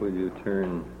Will you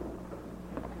turn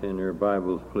in your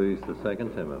Bibles, please, to 2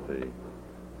 Timothy?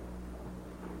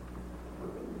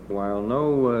 While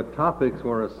no topics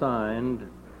were assigned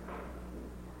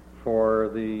for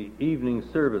the evening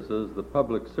services, the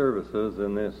public services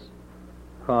in this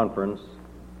conference,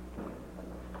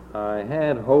 I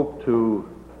had hoped to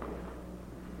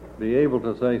be able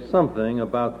to say something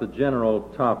about the general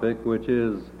topic, which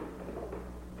is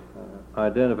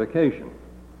identification.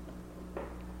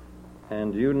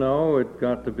 And you know, it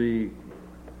got to be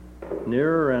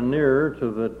nearer and nearer to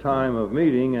the time of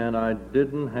meeting, and I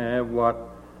didn't have what,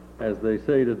 as they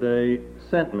say today,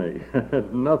 sent me.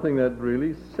 Nothing that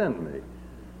really sent me.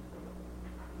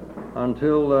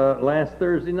 Until last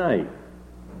Thursday night.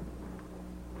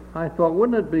 I thought,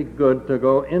 wouldn't it be good to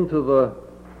go into the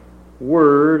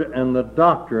Word and the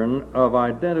doctrine of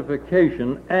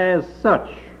identification as such?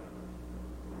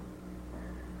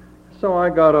 So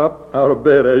I got up out of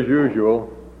bed as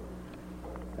usual,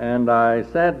 and I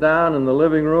sat down in the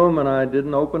living room, and I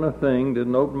didn't open a thing,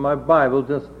 didn't open my Bible,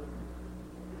 just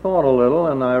thought a little,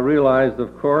 and I realized,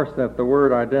 of course, that the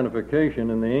word identification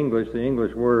in the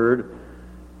English word,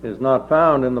 is not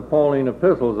found in the Pauline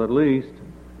epistles, at least,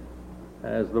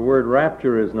 as the word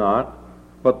rapture is not,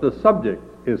 but the subject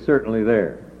is certainly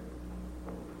there.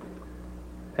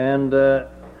 And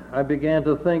I began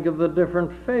to think of the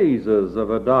different phases of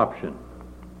adoption.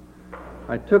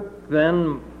 I took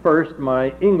then first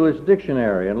my English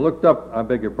dictionary and looked up, I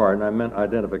beg your pardon, I meant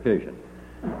identification.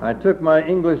 I took my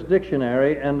English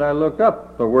dictionary and I looked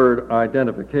up the word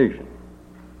identification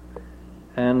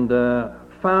and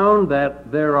found that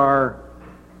there are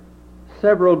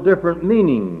several different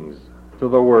meanings to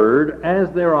the word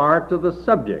as there are to the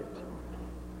subject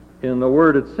in the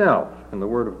word itself, in the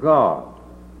Word of God.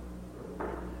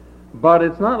 But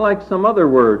it's not like some other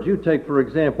words. You take, for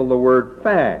example, the word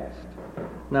fast.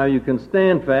 Now, you can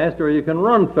stand fast or you can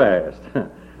run fast.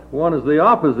 One is the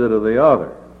opposite of the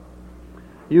other.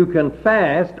 You can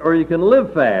fast or you can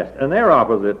live fast, and they're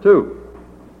opposite too.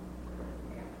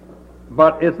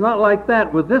 But it's not like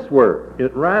that with this word.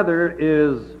 It rather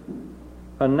is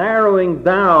a narrowing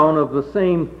down of the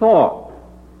same thought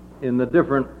in the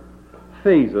different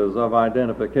phases of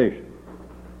identification.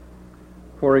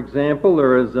 For example,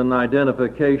 there is an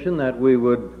identification that we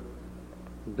would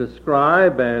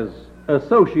describe as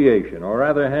association, or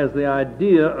rather has the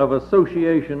idea of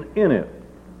association in it.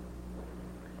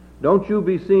 Don't you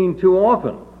be seen too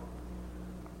often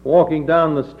walking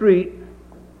down the street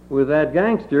with that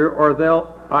gangster, or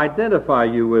they'll identify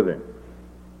you with him.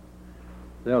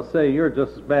 They'll say, you're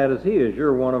just as bad as he is,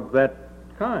 you're one of that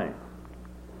kind.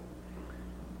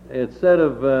 It's said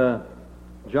of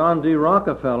John D.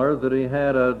 Rockefeller that he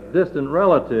had a distant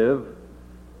relative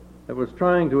that was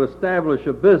trying to establish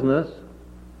a business,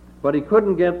 but he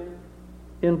couldn't get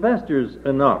investors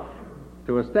enough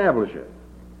to establish it.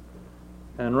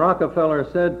 And Rockefeller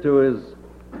said to his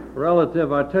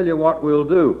relative, I tell you what we'll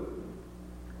do.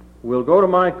 We'll go to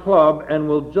my club and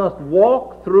we'll just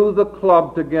walk through the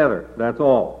club together. That's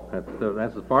all.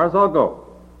 That's as far as I'll go.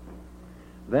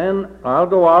 Then I'll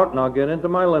go out and I'll get into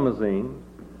my limousine.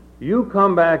 You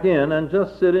come back in and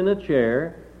just sit in a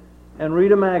chair and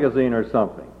read a magazine or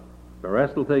something. The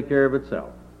rest will take care of itself.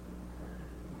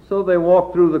 So they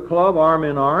walked through the club arm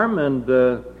in arm,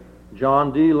 and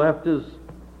John D. left his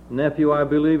nephew, I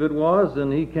believe it was,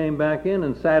 and he came back in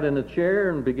and sat in a chair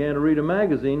and began to read a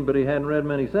magazine, but he hadn't read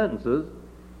many sentences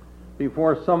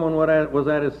before someone was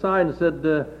at his side and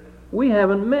said, we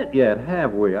haven't met yet,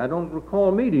 have we? I don't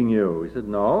recall meeting you. He said,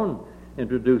 no, and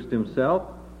introduced himself.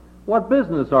 What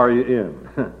business are you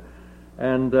in?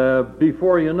 And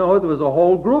before you know it, there was a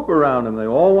whole group around him. They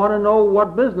all want to know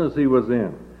what business he was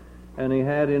in. And he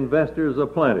had investors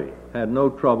aplenty, had no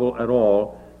trouble at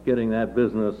all getting that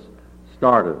business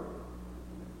started.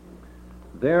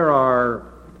 There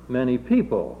are many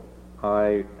people,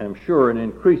 I am sure an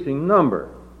increasing number,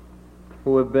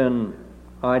 who have been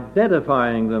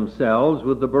identifying themselves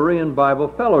with the Berean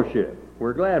Bible Fellowship.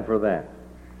 We're glad for that.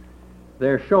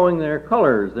 They're showing their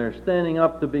colors. They're standing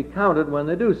up to be counted when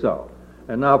they do so.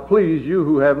 And now, please, you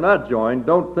who have not joined,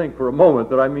 don't think for a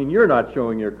moment that I mean you're not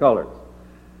showing your colors.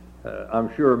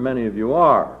 I'm sure many of you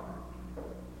are.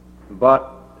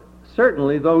 But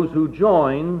certainly those who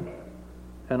join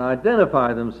and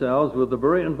identify themselves with the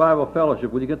Berean Bible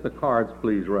Fellowship, will you get the cards,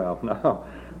 please, Ralph, now?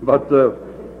 But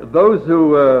those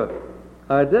who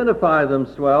identify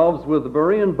themselves with the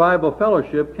Berean Bible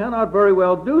Fellowship cannot very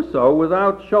well do so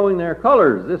without showing their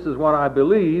colors. This is what I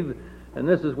believe, and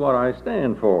this is what I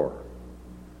stand for.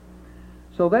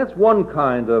 So that's one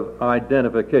kind of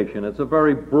identification. It's a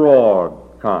very broad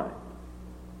kind.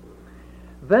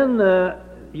 Then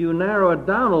you narrow it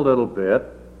down a little bit,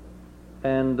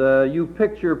 and you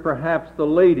picture perhaps the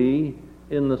lady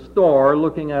in the store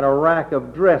looking at a rack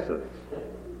of dresses.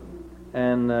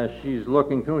 And she's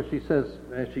looking through, and she says,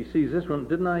 as she sees this one,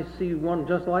 didn't I see one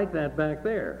just like that back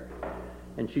there?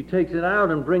 And she takes it out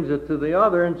and brings it to the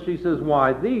other, and she says,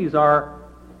 why, these are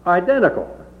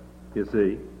identical, you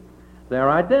see. They're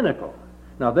identical.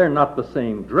 Now, they're not the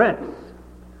same dress,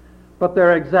 but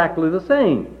they're exactly the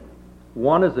same.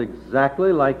 One is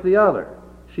exactly like the other.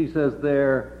 She says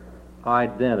they're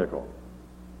identical.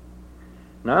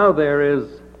 Now, there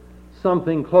is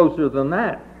something closer than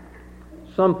that.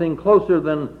 Something closer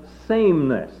than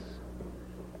sameness,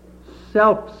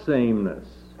 self-sameness.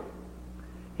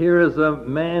 Here is a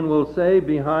man, will say,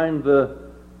 behind the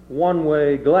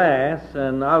one-way glass,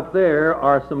 and out there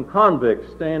are some convicts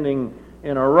standing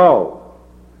in a row.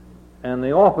 And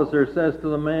the officer says to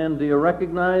the man, do you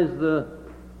recognize the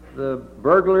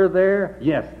burglar there?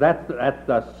 Yes, that's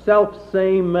the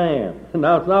self-same man.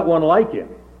 Now, it's not one like him.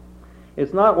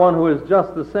 It's not one who is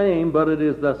just the same, but it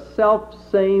is the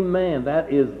self-same man.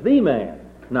 That is the man.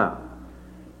 Now,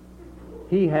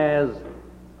 he has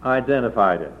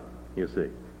identified it, you see.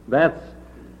 That's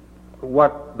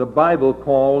what the Bible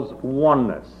calls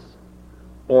oneness,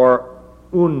 or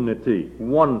unity,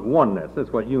 oneness.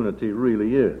 That's what unity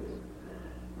really is.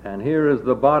 And here is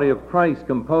the body of Christ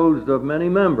composed of many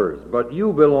members, but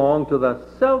you belong to the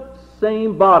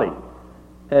self-same body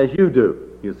as you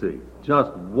do, you see.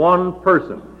 Just one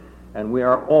person, and we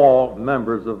are all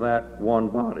members of that one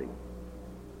body.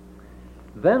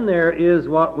 Then there is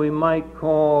what we might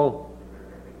call,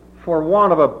 for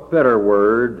want of a better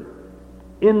word,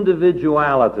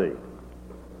 individuality.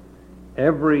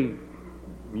 Every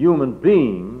human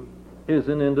being is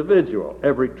an individual.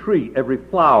 Every tree, every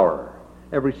flower,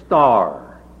 every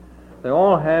star, they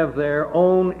all have their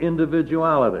own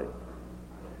individuality.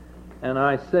 And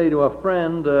I say to a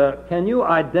friend, can you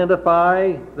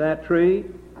identify that tree?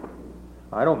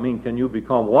 I don't mean can you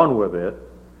become one with it.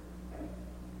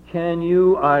 Can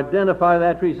you identify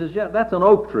that tree? He says, yeah, that's an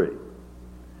oak tree.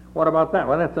 What about that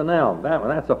one? That's an elm. That one,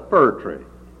 that's a fir tree.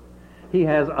 He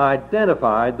has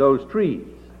identified those trees.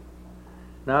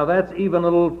 Now, that's even a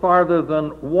little farther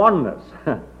than oneness.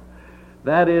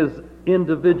 That is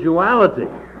individuality.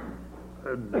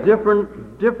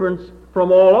 Difference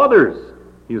from all others,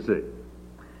 you see.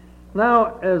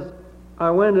 Now, as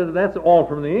I went into, that's all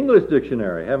from the English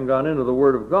dictionary. I haven't gone into the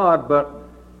Word of God, but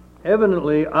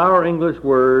evidently our English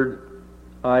word,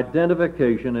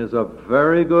 identification, is a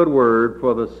very good word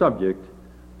for the subject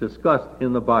discussed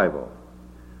in the Bible.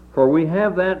 For we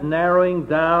have that narrowing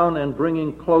down and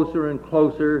bringing closer and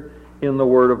closer in the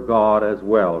Word of God as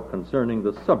well concerning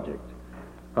the subject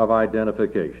of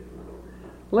identification.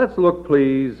 Let's look,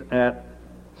 please, at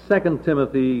 2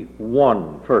 Timothy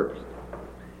 1 first.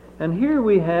 And here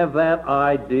we have that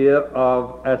idea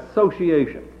of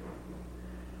association.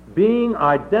 Being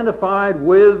identified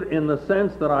with in the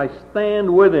sense that I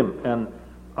stand with him and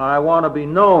I want to be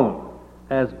known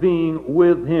as being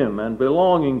with him and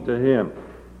belonging to him.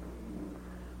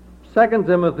 2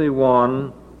 Timothy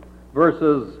 1,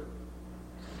 verses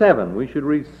 7. We should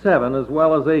read 7 as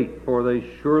well as 8, for they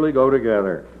surely go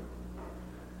together.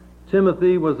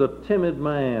 Timothy was a timid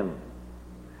man,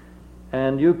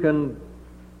 and you can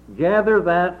gather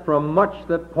that from much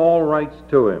that Paul writes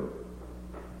to him.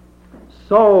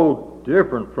 So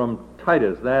different from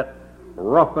Titus, that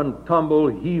rough and tumble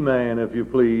he-man, if you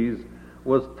please,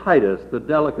 was Titus, the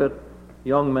delicate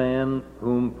young man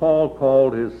whom Paul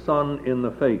called his son in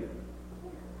the faith.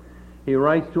 He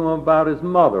writes to him about his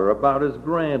mother, about his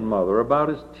grandmother, about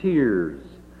his tears,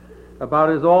 about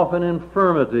his often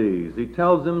infirmities. He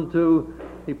tells him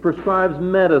he prescribes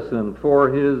medicine for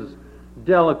his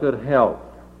delicate health.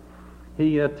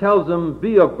 He tells him,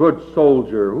 be a good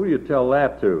soldier. Who do you tell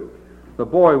that to? The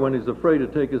boy, when he's afraid to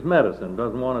take his medicine,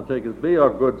 doesn't want to take his, be a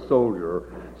good soldier.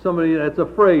 Or somebody that's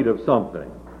afraid of something.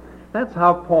 That's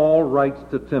how Paul writes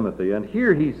to Timothy. And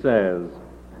here he says,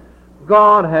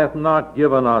 God hath not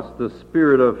given us the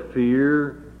spirit of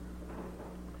fear.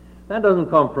 That doesn't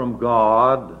come from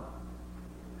God,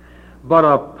 but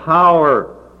of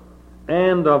power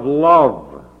and of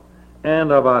love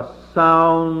and of a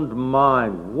sound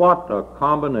mind. What a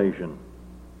combination.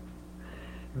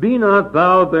 Be not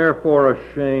thou therefore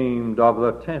ashamed of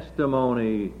the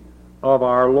testimony of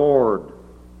our Lord,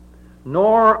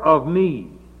 nor of me,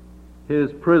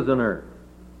 his prisoner,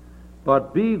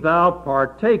 but be thou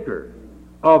partaker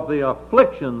of the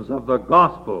afflictions of the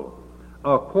gospel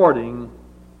according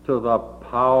to the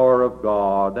power of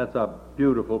God. That's a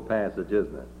beautiful passage,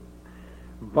 isn't it?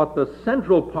 But the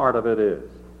central part of it is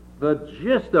The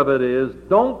gist of it is,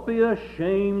 don't be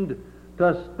ashamed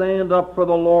to stand up for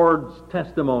the Lord's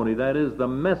testimony. That is the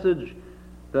message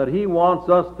that He wants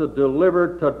us to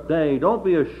deliver today. Don't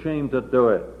be ashamed to do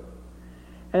it.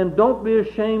 And don't be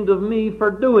ashamed of me for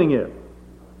doing it.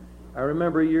 I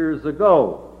remember years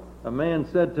ago, a man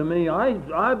said to me,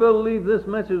 I believe this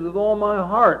message with all my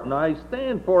heart, and I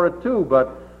stand for it too,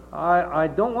 but I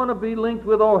don't want to be linked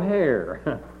with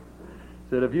O'Hare.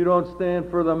 Said, if you don't stand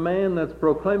for the man that's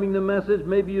proclaiming the message,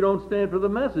 maybe you don't stand for the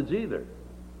message either.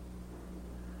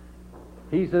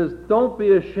 He says, don't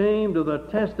be ashamed of the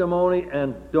testimony,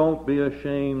 and don't be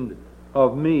ashamed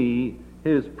of me,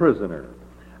 his prisoner.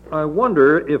 I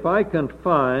wonder if I can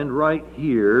find right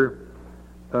here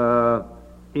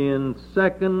in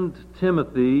 2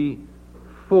 Timothy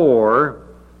 4,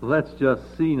 let's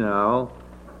just see now,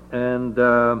 and,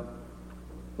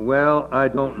 well, I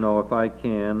don't know if I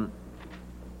can.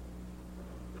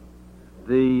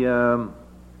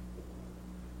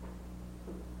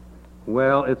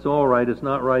 Well, it's all right, it's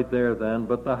not right there then,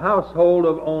 but the household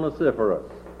of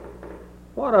Onesiphorus.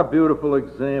 What a beautiful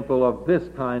example of this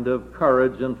kind of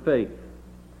courage and faith.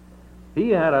 He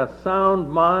had a sound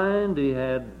mind, he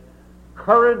had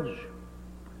courage,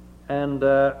 and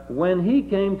when he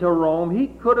came to Rome, he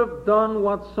could have done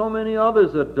what so many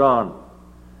others had done.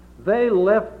 They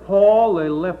left Paul, they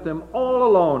left him all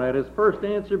alone. At his first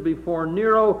answer before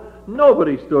Nero,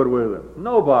 nobody stood with him.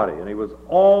 Nobody. And he was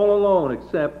all alone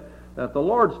except that the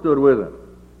Lord stood with him.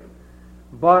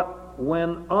 But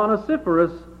when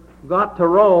Onesiphorus got to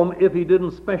Rome, if he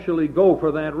didn't specially go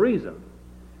for that reason,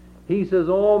 he says,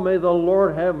 oh, may the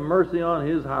Lord have mercy on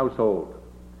his household.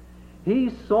 He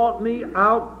sought me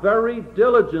out very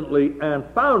diligently and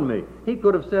found me. He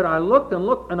could have said, I looked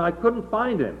and I couldn't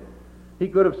find him. He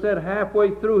could have said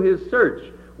halfway through his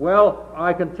search, well,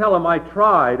 I can tell him I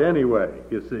tried anyway,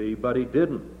 you see, but he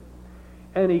didn't.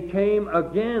 And he came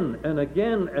again and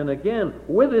again and again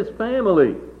with his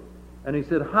family. And he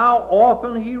said, how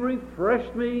often he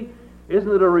refreshed me.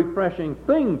 Isn't it a refreshing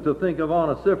thing to think of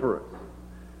Onesiphorus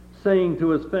saying to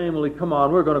his family, come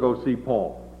on, we're going to go see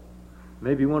Paul.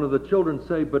 Maybe one of the children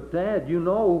say, but Dad, you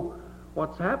know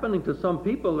what's happening to some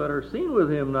people that are seen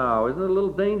with him now. Isn't it a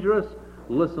little dangerous?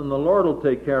 Listen, the Lord will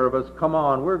take care of us. Come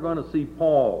on, we're going to see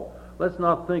Paul. Let's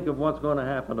not think of what's going to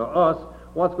happen to us,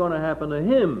 what's going to happen to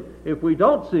him if we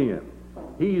don't see him.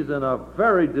 He's in a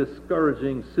very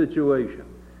discouraging situation.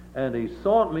 And he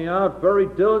sought me out very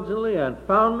diligently and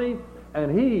found me,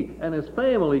 and he and his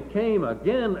family came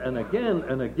again and again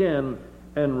and again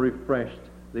and refreshed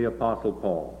the Apostle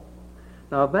Paul.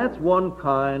 Now that's one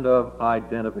kind of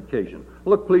identification.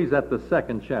 Look please at the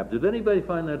 2nd chapter. Did anybody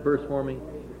find that verse for me?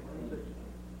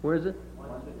 Where is it?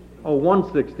 116. Oh,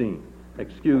 116.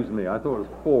 Excuse me, I thought it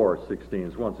was 4:16.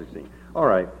 It's 1:16. All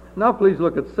right. Now please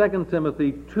look at 2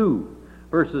 Timothy 2,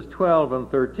 verses 12 and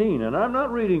 13. And I'm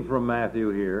not reading from Matthew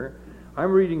here.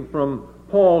 I'm reading from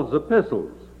Paul's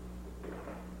epistles.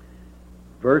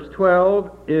 Verse 12,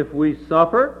 if we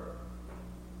suffer,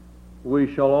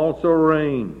 we shall also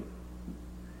reign.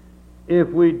 If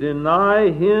we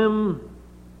deny him,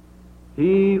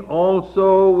 he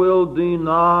also will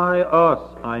deny us.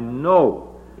 I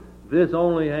know this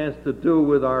only has to do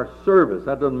with our service.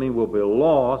 That doesn't mean we'll be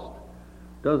lost.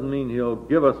 Doesn't mean he'll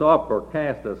give us up or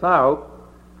cast us out.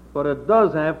 But it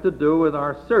does have to do with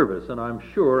our service, and I'm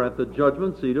sure at the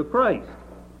judgment seat of Christ.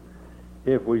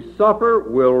 If we suffer,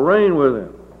 we'll reign with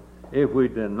him. If we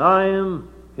deny him,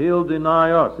 he'll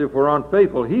deny us. If we're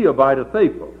unfaithful, he abideth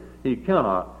faithful. He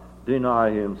cannot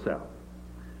deny himself.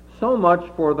 So much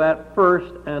for that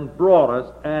first and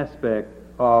broadest aspect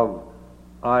of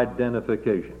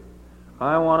identification.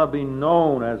 I want to be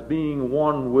known as being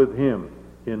one with him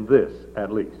in this,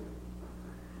 at least.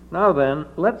 Now then,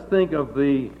 let's think of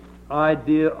the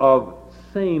idea of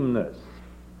sameness,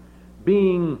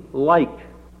 being like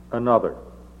another.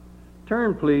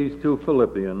 Turn, please, to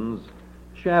Philippians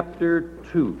chapter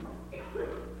 2.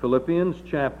 Philippians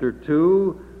chapter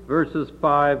 2, verses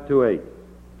 5 to 8.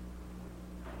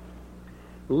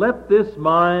 Let this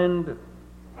mind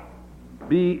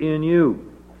be in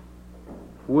you,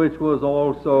 which was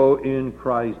also in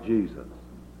Christ Jesus.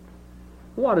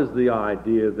 What is the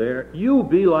idea there? You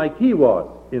be like he was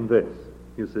in this,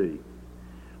 you see.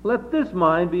 Let this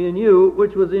mind be in you,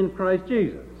 which was in Christ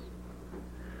Jesus,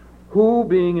 who,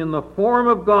 being in the form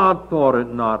of God, thought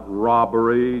it not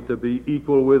robbery to be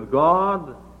equal with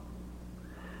God,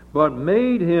 but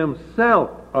made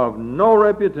himself of no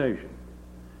reputation,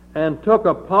 and took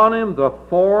upon him the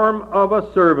form of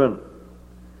a servant,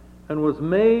 and was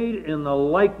made in the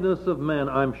likeness of men.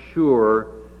 I'm sure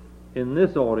in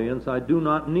this audience, I do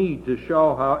not need to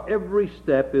show how every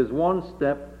step is one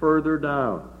step further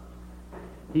down.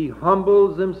 He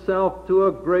humbles himself to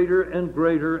a greater and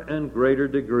greater and greater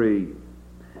degree.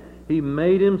 He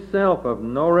made himself of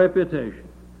no reputation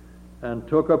and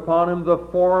took upon him the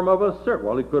form of a servant.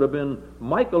 Well, he could have been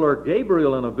Michael or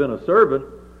Gabriel and have been a servant.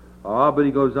 But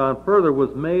he goes on further,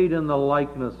 was made in the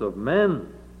likeness of men,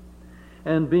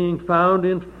 and being found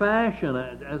in fashion,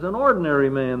 as an ordinary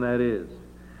man that is,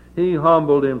 he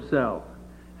humbled himself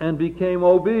and became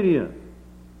obedient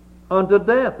unto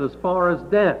death, as far as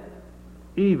death,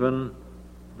 even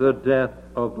the death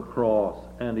of the cross.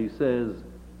 And he says,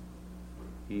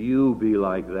 you be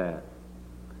like that.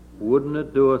 Wouldn't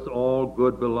it do us all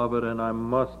good, beloved? And I'm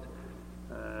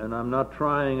not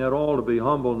trying at all to be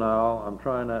humble now. I'm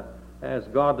trying to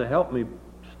ask God to help me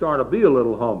start to be a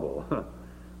little humble.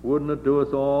 Wouldn't it do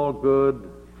us all good?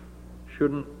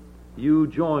 Shouldn't you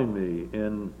join me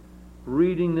in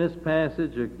reading this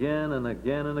passage again and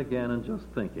again and again and just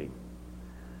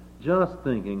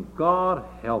thinking, God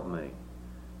help me,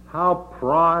 how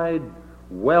pride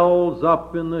wells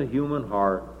up in the human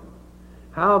heart,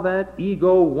 how that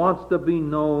ego wants to be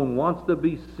known, wants to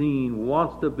be seen,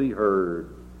 wants to be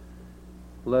heard.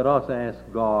 Let us ask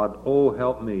God, oh,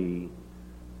 help me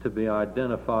to be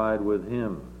identified with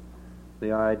Him.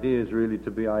 The idea is really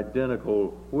to be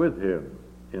identical with Him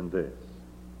in this.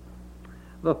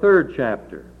 The third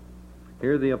chapter.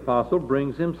 Here the apostle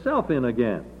brings himself in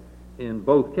again. In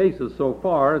both cases so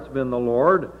far, it's been the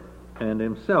Lord and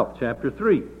himself. Chapter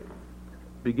 3,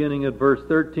 beginning at verse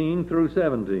 13 through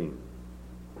 17.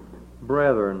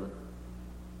 Brethren,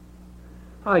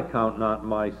 I count not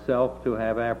myself to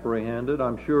have apprehended.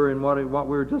 I'm sure in what we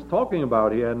were just talking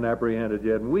about, he hadn't apprehended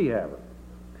yet, and we haven't.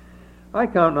 I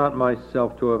count not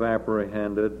myself to have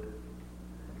apprehended,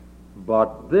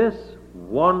 but this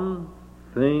one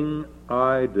thing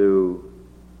I do,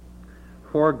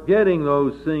 forgetting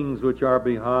those things which are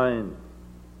behind,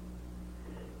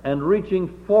 and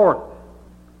reaching forth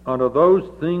unto those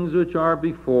things which are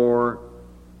before,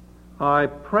 I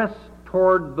press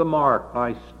toward the mark,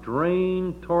 I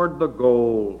strain toward the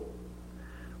goal,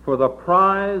 for the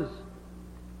prize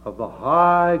of the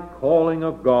high calling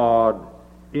of God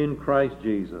in Christ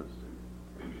Jesus.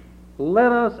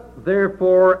 Let us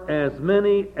therefore, as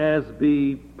many as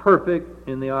be perfect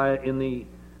in the idea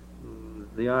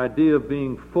of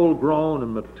being full grown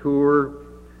and mature,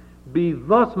 be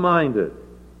thus minded.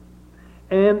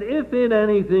 And if in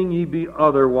anything ye be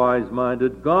otherwise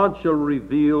minded, God shall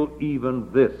reveal even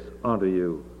this unto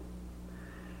you.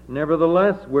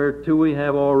 Nevertheless, whereto we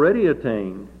have already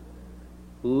attained,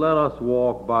 let us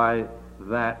walk by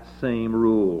that same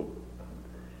rule.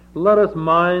 Let us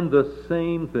mind the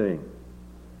same thing.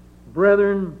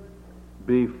 Brethren,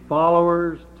 be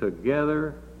followers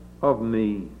together of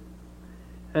me,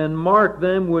 and mark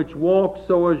them which walk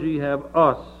so as ye have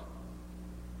us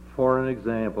for an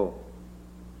example.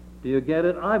 Do you get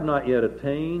it? I've not yet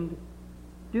attained.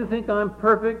 Do you think I'm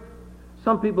perfect?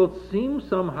 Some people seem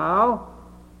somehow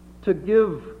to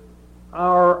give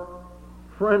our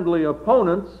friendly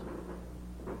opponents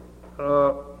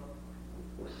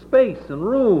space and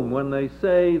room when they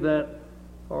say that,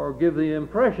 or give the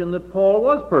impression that Paul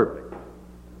was perfect.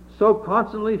 So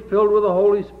constantly filled with the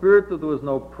Holy Spirit that there was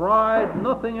no pride,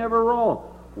 nothing ever wrong.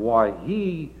 Why,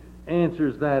 he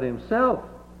answers that himself.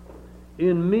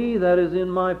 In me, that is in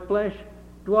my flesh,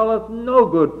 dwelleth no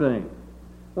good thing.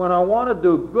 When I want to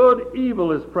do good,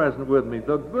 evil is present with me.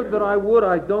 The good that I would,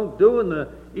 I don't do, and the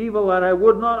evil that I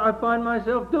would not, I find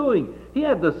myself doing. He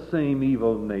had the same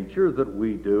evil nature that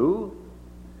we do.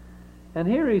 And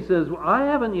here he says, I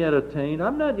haven't yet attained,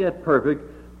 I'm not yet perfect,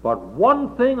 but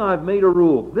one thing I've made a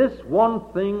rule. This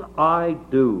one thing I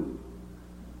do.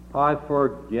 I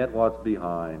forget what's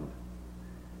behind.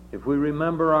 If we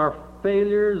remember our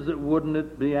failures, wouldn't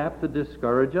it be apt to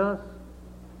discourage us?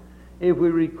 If we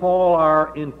recall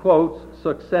our, in quotes,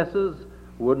 successes,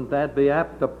 wouldn't that be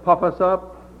apt to puff us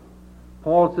up?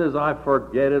 Paul says, I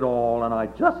forget it all, and I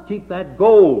just keep that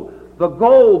goal, the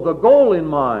goal in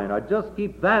mind. I just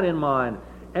keep that in mind,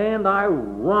 and I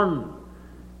run.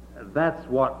 That's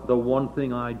what the one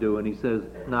thing I do. And he says,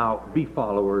 now, be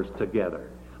followers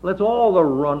together. Let's all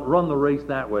run the race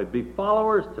that way. Be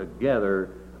followers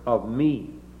together of me,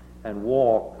 and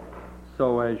walk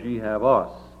so as ye have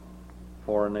us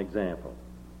for an example.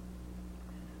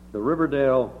 The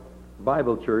Riverdale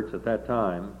Bible Church at that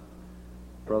time,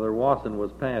 Brother Wasson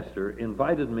was pastor,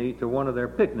 invited me to one of their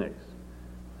picnics,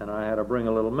 and I had to bring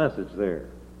a little message there,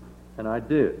 and I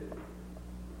did.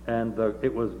 And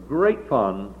it was great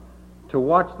fun to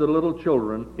watch the little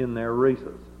children in their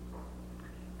races.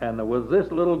 And there was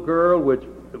this little girl, which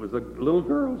it was a little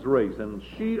girl's race, and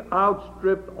she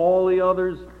outstripped all the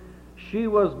others. She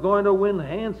was going to win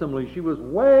handsomely. She was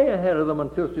way ahead of them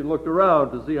until she looked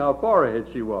around to see how far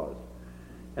ahead she was.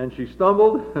 And she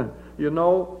stumbled,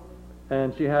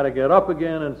 and she had to get up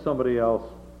again, and somebody else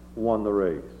won the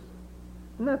race.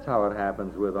 And that's how it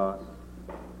happens with us.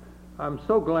 I'm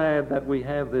so glad that we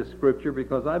have this scripture,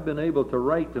 because I've been able to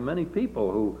write to many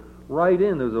people who write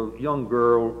in. There's a young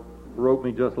girl wrote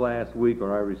me just last week,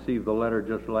 or I received the letter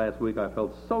just last week. I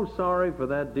felt so sorry for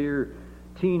that dear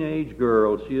teenage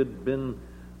girl. She had been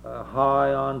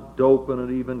high on dope and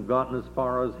had even gotten as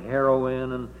far as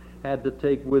heroin and had to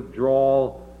take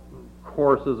withdrawal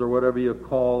courses or whatever you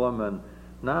call them, and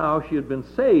now she had been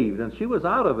saved and she was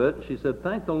out of it. She said,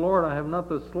 "Thank the Lord, I have not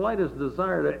the slightest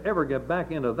desire to ever get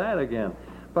back into that again.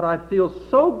 But I feel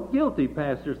so guilty,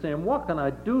 Pastor Sam. What can I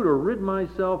do to rid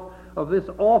myself of this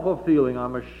awful feeling?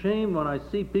 I'm ashamed when I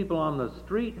see people on the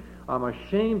street. I'm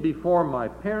ashamed before my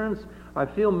parents. I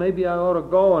feel maybe I ought to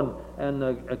go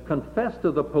and confess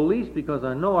to the police because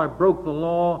I know I broke the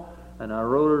law." And I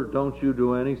wrote her, "Don't you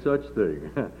do any such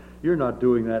thing. You're not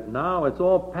doing that now. It's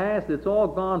all past. It's all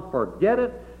gone. Forget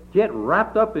it. Get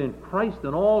wrapped up in Christ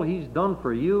and all He's done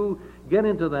for you. Get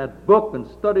into that book and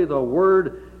study the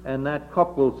Word, and that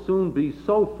cup will soon be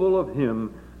so full of Him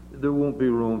there won't be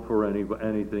room for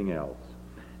anything else."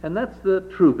 And that's the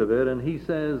truth of it. And he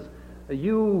says,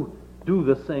 you do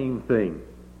the same thing,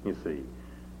 you see.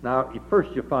 Now,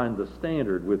 first you find the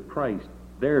standard with Christ.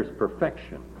 There's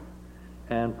perfection.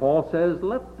 And Paul says,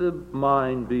 let the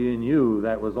mind be in you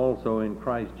that was also in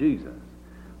Christ Jesus.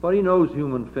 But he knows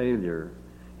human failure.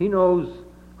 He knows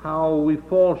how we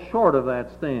fall short of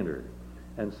that standard.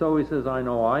 And so he says, I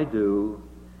know I do,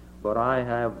 but I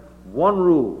have one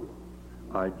rule.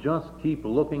 I just keep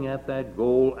looking at that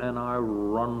goal and I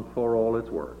run for all it's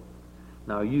worth.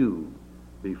 Now you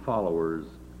be followers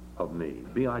of me.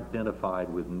 Be identified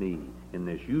with me in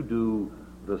this. You do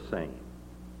the same.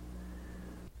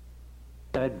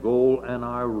 That goal and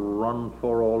I run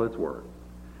for all it's worth.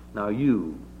 Now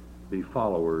you be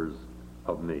followers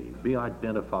of me. Be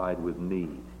identified with me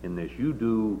in this. You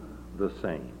do the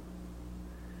same.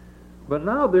 But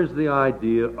now there's the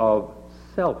idea of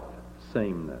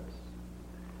self-sameness.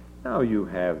 Now you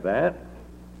have that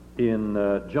in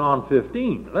John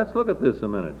 15. Let's look at this a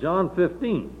minute. John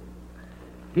 15.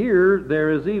 Here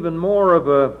there is even more of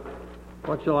a,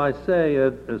 what shall I say,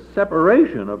 a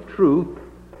separation of truth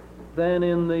than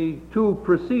in the two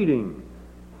preceding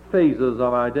phases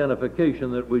of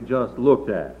identification that we just looked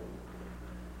at.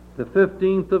 The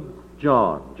 15th of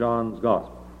John, John's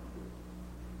Gospel.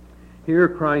 Here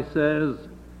Christ says,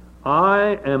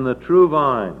 I am the true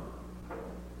vine,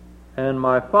 and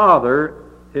my Father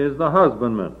is the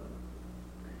husbandman.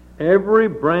 Every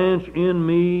branch in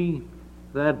me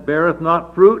that beareth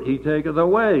not fruit, he taketh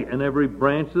away, and every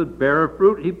branch that beareth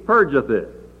fruit, he purgeth it,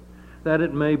 that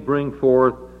it may bring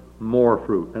forth more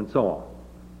fruit, and so on.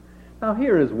 Now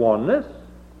here is oneness.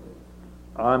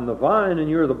 I'm the vine and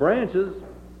you're the branches.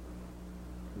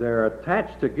 They're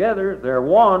attached together, they're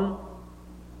one,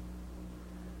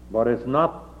 but it's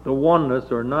not the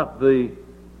oneness or not the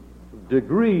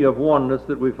degree of oneness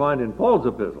that we find in Paul's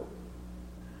epistle.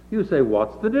 You say,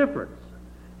 what's the difference?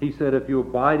 He said, if you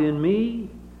abide in me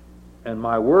and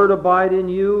my word abide in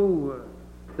you,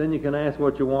 then you can ask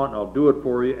what you want and I'll do it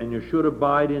for you, and you should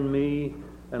abide in me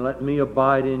and let me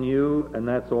abide in you, and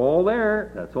that's all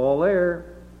there. That's all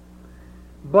there.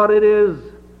 But it is,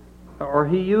 or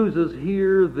he uses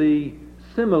here the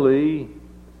simile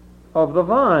of the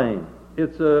vine.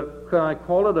 It's can I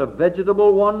call it a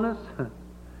vegetable oneness?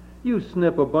 You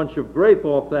snip a bunch of grape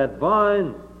off that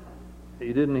vine,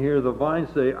 you didn't hear the vine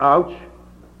say, ouch,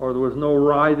 or there was no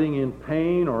writhing in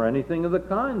pain or anything of the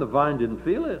kind. The vine didn't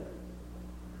feel it.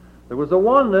 There was a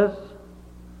oneness.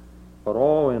 But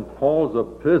in Paul's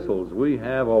epistles, we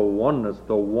have a oneness,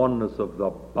 the oneness of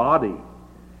the body.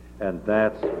 And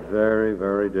that's very,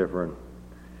 very different.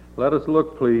 Let us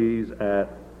look, please, at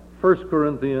 1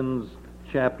 Corinthians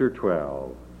chapter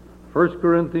 12. 1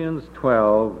 Corinthians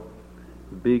 12,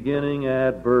 beginning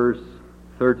at verse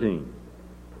 13.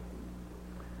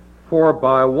 For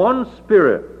by one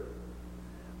Spirit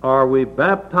are we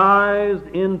baptized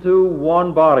into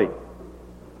one body,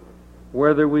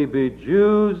 whether we be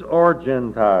Jews or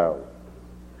Gentiles.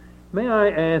 May I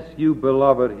ask you,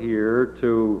 beloved, here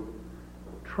to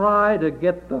try to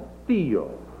get the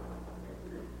feel.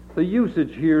 The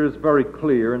usage here is very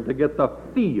clear, and to get the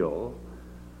feel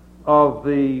of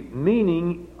the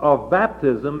meaning of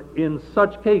baptism in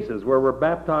such cases where we're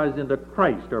baptized into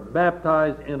Christ or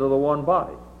baptized into the one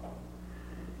body.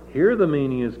 Here the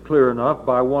meaning is clear enough.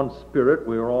 By one Spirit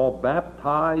we are all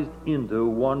baptized into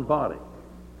one body.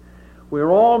 We are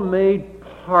all made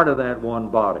part of that one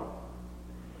body.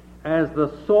 As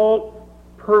the salt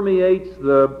permeates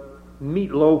the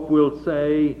meatloaf, we'll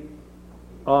say,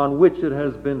 on which it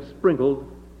has been sprinkled,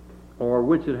 or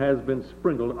which it has been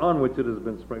sprinkled, on which it has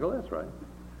been sprinkled, that's right.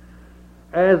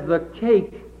 As the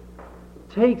cake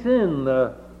takes in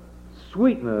the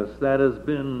sweetness that has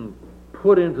been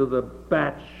put into the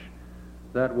batch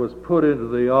that was put into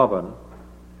the oven,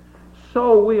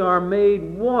 so we are made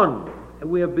one, and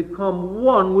we have become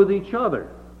one with each other,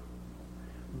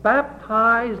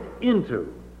 baptized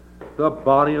into the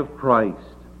body of Christ.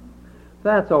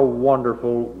 That's a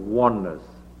wonderful oneness,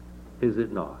 is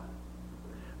it not?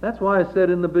 That's why I said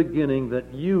in the beginning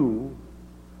that you,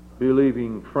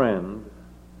 believing friend,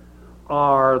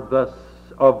 are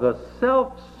of the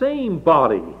self-same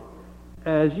body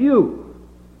as you,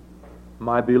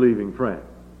 my believing friend,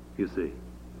 you see.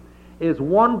 It's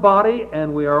one body,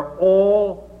 and we are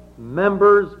all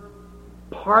members,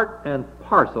 part and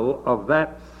parcel of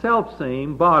that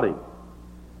self-same body.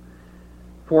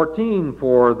 14,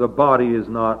 for the body is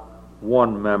not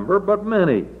one member, but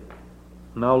many.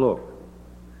 Now look,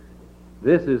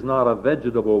 this is not a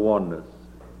vegetable oneness.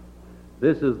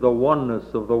 This is the oneness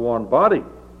of the one body.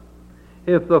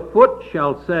 If the foot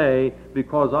shall say,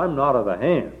 because I'm not of the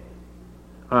hand,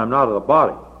 I'm not of the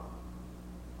body,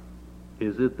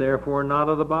 is it therefore not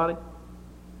of the body?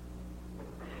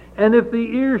 And if the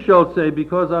ear shall say,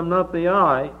 because I'm not the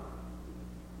eye,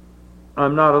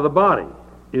 I'm not of the body,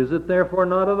 is it therefore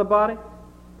not of the body?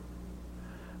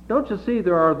 Don't you see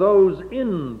there are those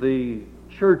in the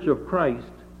Church of Christ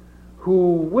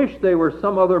who wish they were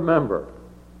some other member?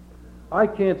 I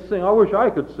can't sing. I wish I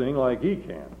could sing like he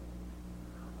can.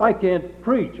 I can't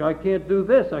preach. I can't do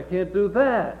this. I can't do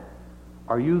that.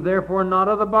 Are you therefore not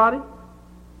of the body?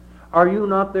 Are you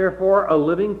not therefore a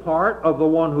living part of the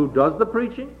one who does the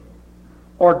preaching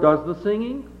or does the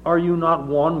singing? Are you not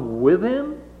one with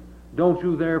him? Don't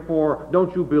you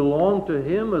belong to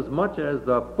him as much as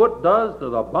the foot does to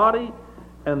the body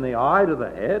and the eye to the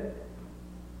head?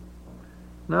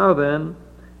 Now then,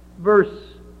 verse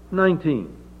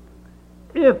 19.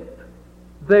 If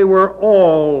they were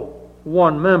all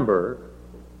one member,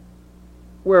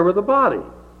 where were the body?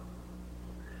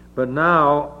 But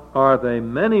now are they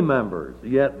many members,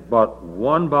 yet but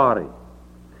one body.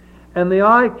 And the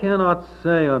eye cannot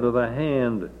say unto the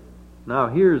hand, now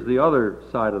here's the other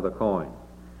side of the coin.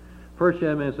 First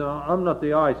you may say, I'm not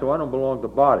the eye, so I don't belong to the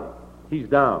body. He's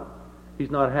down.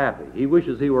 He's not happy. He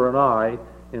wishes he were an eye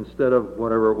instead of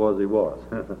whatever it was he was.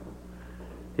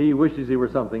 He wishes he were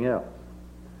something else.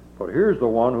 But here's the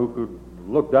one who could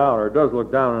look down, or does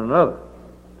look down on another.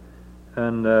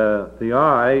 And the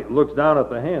eye looks down at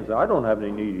the hand and says, I don't have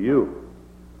any need of you.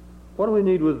 What do we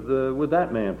need with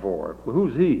that man for?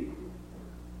 Who's he?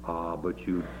 Ah, but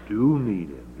you do need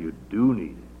him. You do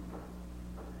need him.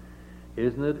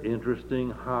 Isn't it interesting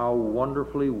how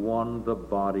wonderfully one the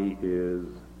body is?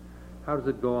 How does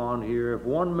it go on here? If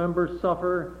one member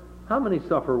suffer, how many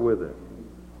suffer with it?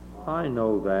 I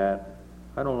know that.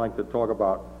 I don't like to talk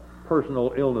about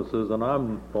personal illnesses, and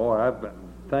I've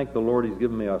thank the Lord he's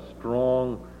given me a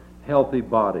strong, healthy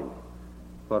body.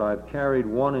 But I've carried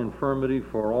one infirmity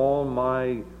for all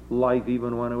my life,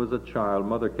 even when I was a child.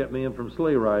 Mother kept me in from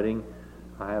sleigh riding.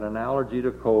 I had an allergy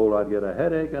to cold. I'd get a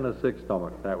headache and a sick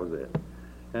stomach. That was it.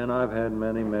 And I've had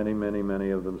many, many, many, many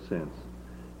of them since.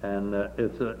 And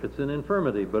it's an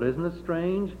infirmity. But isn't it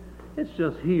strange? It's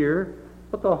just here,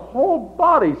 but the whole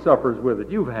body suffers with it.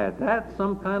 You've had that,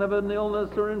 some kind of an illness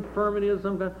or infirmity of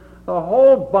some kind. The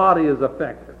whole body is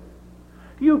affected.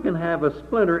 You can have a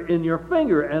splinter in your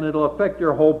finger and it'll affect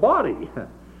your whole body.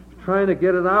 Trying to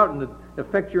get it out and it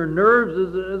affects your nerves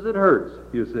as it hurts,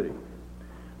 you see.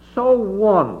 So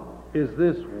one is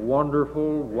this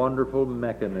wonderful, wonderful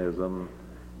mechanism,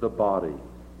 the body.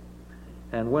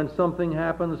 And when something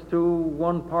happens to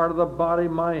one part of the body,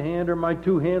 my hand or my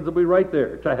two hands will be right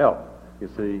there to help. You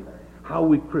see, how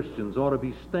we Christians ought to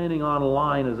be standing on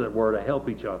line, as it were, to help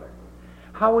each other.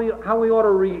 How we ought to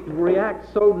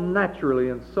react so naturally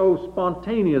and so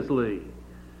spontaneously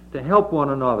to help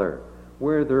one another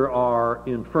where there are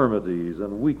infirmities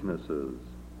and weaknesses.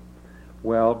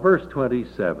 Well, verse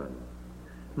 27.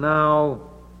 Now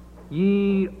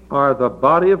ye are the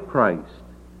body of Christ,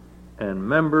 and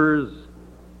members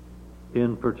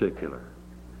in particular.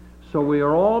 So we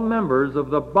are all members of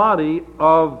the body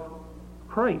of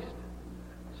Christ.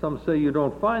 Some say you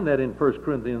don't find that in 1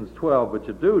 Corinthians 12, but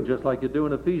you do, just like you do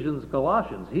in Ephesians and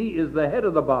Colossians. He is the head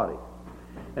of the body.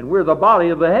 And we're the body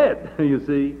of the head, you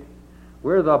see.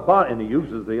 We're the body, and he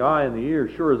uses the eye and the ear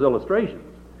sure as illustrations,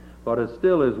 but it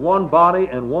still is one body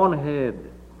and one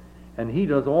head. And he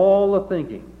does all the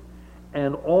thinking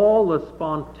and all the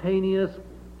spontaneous,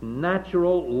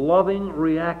 natural, loving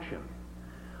reaction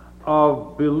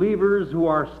of believers who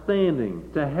are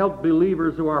standing to help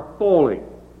believers who are falling,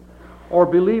 or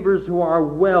believers who are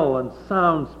well and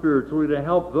sound spiritually to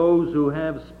help those who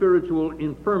have spiritual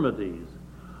infirmities.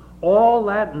 All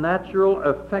that natural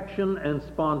affection and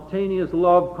spontaneous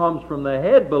love comes from the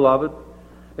head, beloved.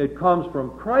 It comes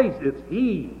from Christ. It's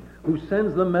He who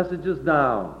sends the messages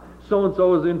down.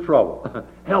 So-and-so is in trouble.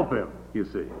 Help him, you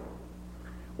see.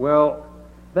 Well,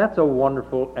 that's a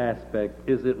wonderful aspect,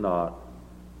 is it not,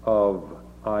 of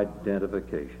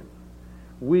identification.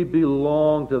 We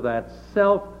belong to that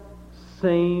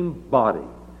self-same body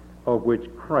of which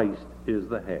Christ is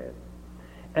the head.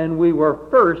 And we were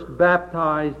first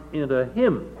baptized into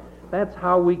Him. That's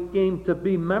how we came to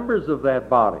be members of that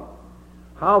body.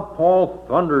 How Paul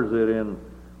thunders it in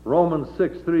Romans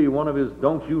 6:3, one of his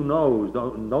don't you knows.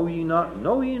 Know ye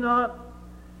not,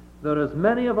 that as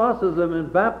many of us as have been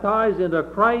baptized into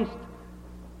Christ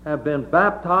have been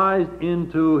baptized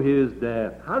into His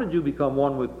death. How did you become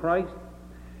one with Christ?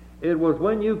 It was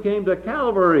when you came to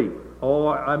Calvary. Oh,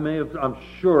 I'm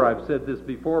sure I've said this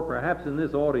before, perhaps in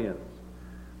this audience.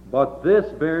 But this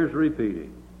bears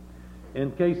repeating.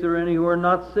 In case there are any who are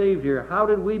not saved here, how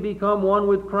did we become one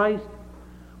with Christ?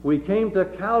 We came to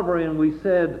Calvary and we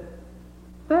said,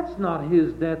 that's not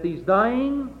His death He's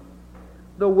dying.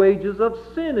 The wages of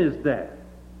sin is death.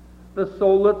 The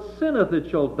soul that sinneth, it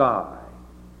shall die.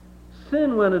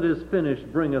 Sin, when it is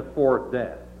finished, bringeth forth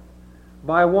death.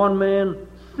 By one man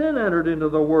sin entered into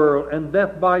the world, and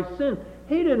death by sin.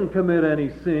 He didn't commit any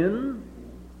sin,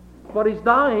 but he's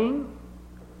dying.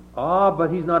 But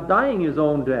he's not dying his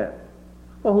own death.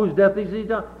 Well, whose death is he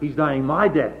dying? He's dying my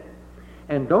death.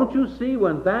 And don't you see,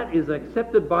 when that is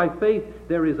accepted by faith,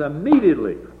 there is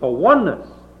immediately a oneness.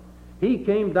 He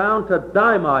came down to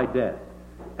die my death.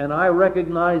 And I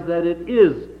recognize that it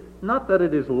is, not that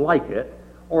it is like it,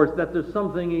 or that there's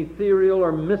something ethereal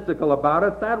or mystical about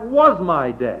it. That was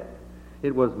my death.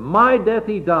 It was my death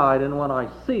He died, and when I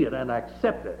see it and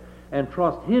accept it and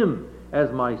trust Him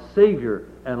as my Savior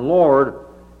and Lord,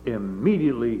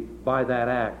 immediately by that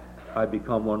act I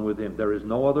become one with Him. There is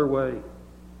no other way.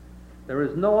 There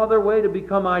is no other way to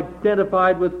become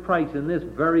identified with Christ in this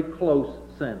very close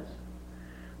sense.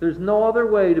 There's no other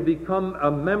way to become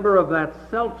a member of that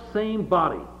self-same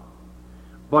body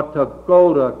but to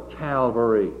go to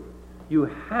Calvary. You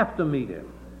have to meet Him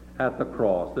at the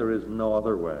cross. There is no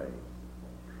other way.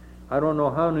 I don't know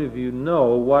how many of you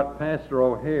know what Pastor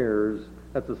O'Hare's,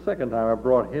 that's the second time I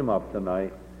brought him up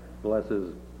tonight. Bless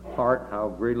his heart, how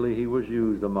greatly he was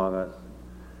used among us.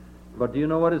 But do you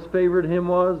know what his favorite hymn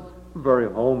was? Very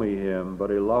homey hymn, but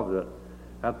he loved it.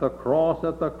 At the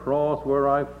cross, where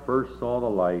I first saw the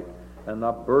light, and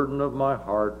the burden of my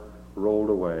heart rolled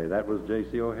away. That was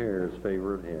J.C. O'Hare's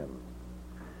favorite hymn.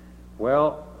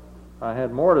 Well, I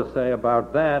had more to say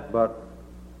about that, but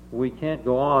we can't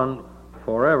go on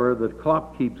forever. The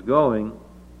clock keeps going.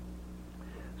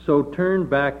 So turn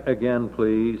back again,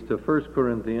 please, to 1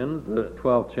 Corinthians, the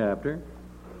 12th chapter,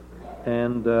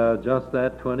 and just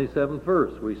that 27th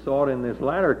verse. We saw it in this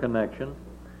latter connection.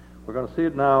 We're going to see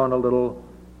it now in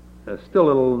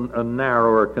a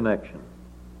narrower connection.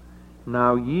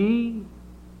 Now ye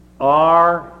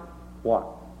are what?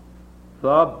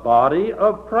 The body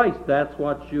of Christ. That's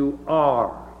what you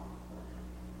are.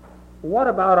 What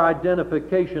about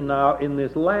identification now in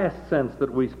this last sense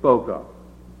that we spoke of?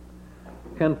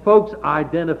 Can folks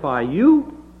identify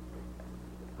you?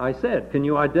 I said, can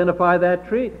you identify that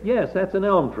tree? Yes, that's an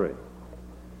elm tree.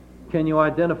 Can you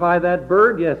identify that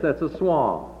bird? Yes, that's a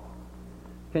swan.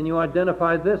 Can you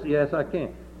identify this? Yes, I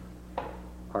can.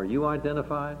 Are you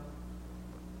identified?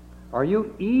 Are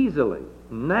you easily,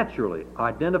 naturally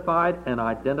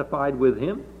identified with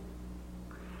Him?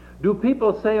 Do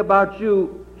people say about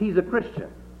you, he's a Christian?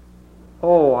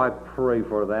 Oh, I pray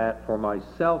for that, for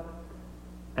myself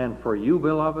and for you,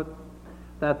 beloved,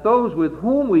 that those with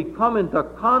whom we come into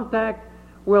contact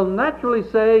will naturally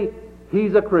say,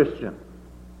 he's a Christian,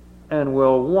 and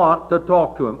will want to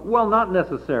talk to him. Well, not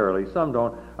necessarily. Some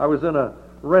don't. I was in a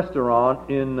restaurant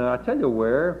in, I tell you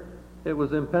where, it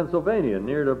was in Pennsylvania,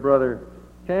 near to Brother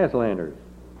Caslander's.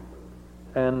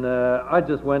 And I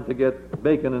just went to get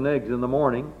bacon and eggs in the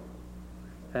morning,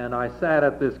 and I sat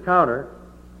at this counter,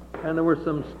 and there were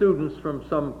some students from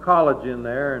some college in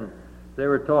there, and they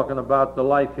were talking about the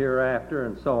life hereafter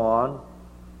and so on,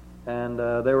 and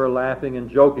they were laughing and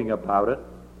joking about it.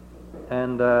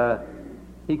 And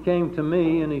he came to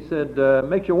me and he said,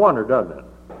 makes you wonder, doesn't it?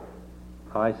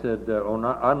 I said,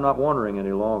 I'm not wondering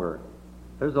any longer.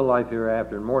 There's a life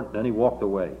hereafter, and more. Then he walked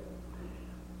away.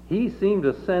 He seemed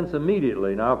to sense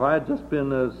immediately. Now, if I had just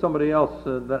been somebody else,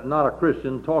 not a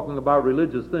Christian, talking about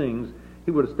religious things,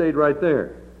 he would have stayed right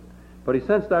there. But he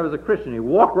sensed I was a Christian. He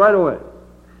walked right away.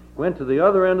 Went to the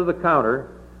other end of the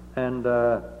counter, and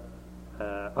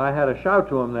I had a shout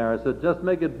to him there. I said, just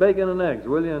make it bacon and eggs,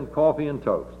 will you, and coffee and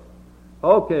toast.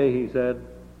 Okay, he said,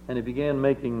 and he began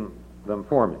making them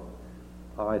for me.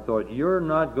 I thought, you're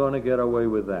not going to get away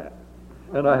with that.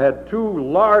 And I had 2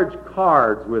 large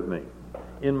cards with me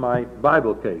in my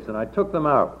Bible case, and I took them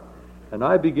out, and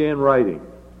I began writing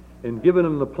and giving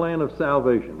him the plan of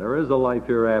salvation. There is a life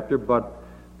hereafter, but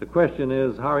the question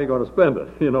is, how are you going to spend it?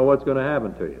 You know, what's going to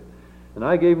happen to you? And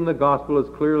I gave him the gospel as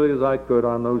clearly as I could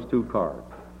on those 2 cards.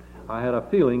 I had a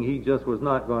feeling he just was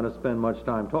not going to spend much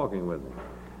time talking with me.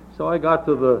 So I got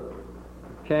to the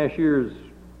cashier's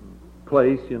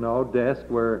place, desk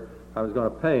where I was going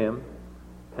to pay him,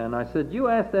 and I said, you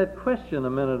asked that question a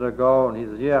minute ago, and he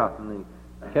said, yeah, and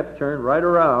he kept turned right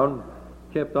around,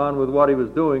 kept on with what he was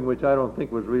doing, which I don't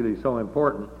think was really so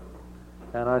important.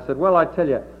 And I said, well, I tell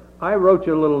you, I wrote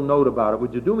you a little note about it.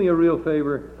 Would you do me a real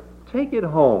favor? Take it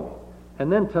home,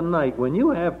 and then tonight, when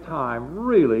you have time,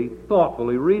 really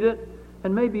thoughtfully read it,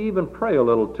 and maybe even pray a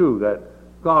little too, that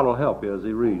God will help you as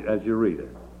you read it.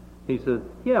 He said,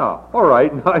 yeah, all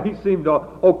right. Now he seemed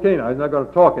okay now. He's not going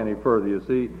to talk any further, you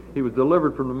see. He was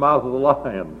delivered from the mouth of the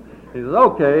lion. He said,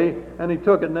 okay, and he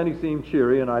took it, and then he seemed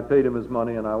cheery, and I paid him his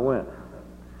money, and I went.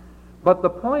 But the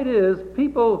point is,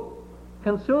 people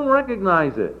can soon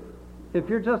recognize it. If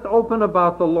you're just open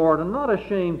about the Lord and not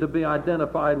ashamed to be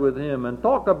identified with Him and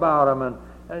talk about Him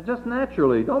and just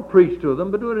naturally, don't preach to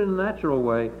them, but do it in a natural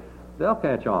way, they'll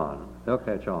catch on. They'll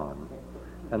catch on.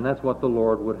 And that's what the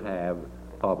Lord would have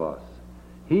of us.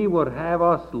 He would have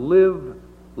us live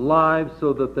lives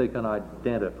so that they can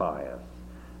identify us,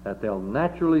 that they'll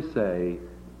naturally say,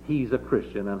 he's a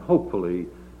Christian, and hopefully,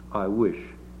 I wish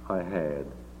I had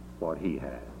what he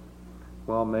had.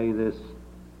 Well, may this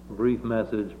brief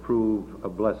message prove a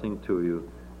blessing to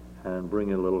you and bring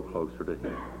you a little closer to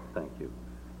Him. Thank you.